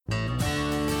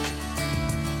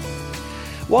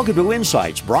Welcome to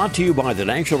Insights, brought to you by the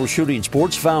National Shooting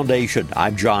Sports Foundation.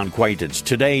 I'm John Quaintance.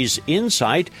 Today's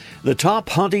Insight, the top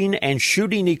hunting and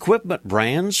shooting equipment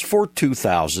brands for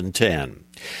 2010.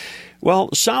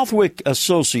 Well, Southwick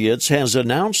Associates has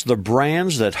announced the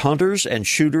brands that hunters and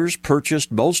shooters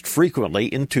purchased most frequently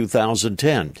in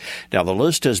 2010. Now, the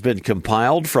list has been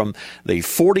compiled from the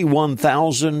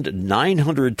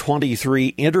 41,923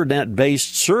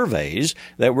 internet-based surveys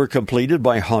that were completed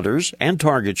by hunters and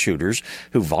target shooters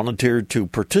who volunteered to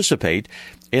participate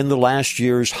in the last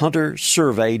year's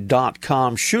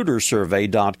HunterSurvey.com,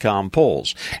 ShooterSurvey.com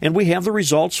polls. And we have the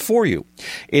results for you.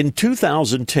 In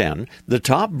 2010, the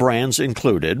top brands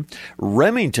included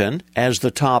Remington as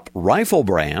the top rifle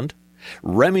brand,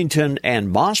 Remington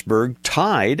and Mossberg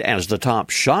tied as the top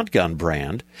shotgun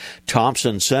brand,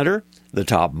 Thompson Center, the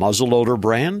top muzzleloader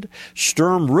brand,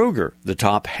 Sturm Ruger, the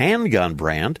top handgun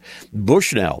brand,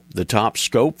 Bushnell, the top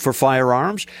scope for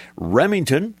firearms,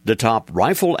 Remington, the top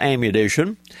rifle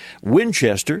ammunition,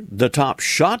 Winchester, the top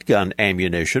shotgun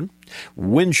ammunition,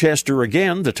 Winchester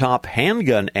again, the top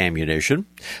handgun ammunition,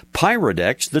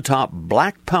 Pyrodex, the top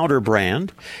black powder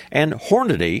brand, and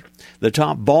Hornady, the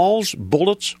top balls,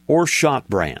 bullets, or shot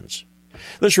brands.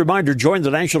 This reminder, join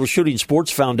the National Shooting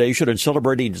Sports Foundation in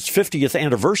celebrating its 50th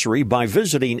anniversary by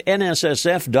visiting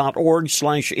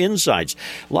nssf.org/insights.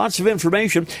 Lots of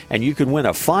information, and you can win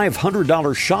a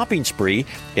 $500 shopping spree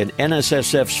in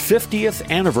NSSF's 50th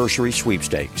anniversary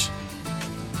sweepstakes.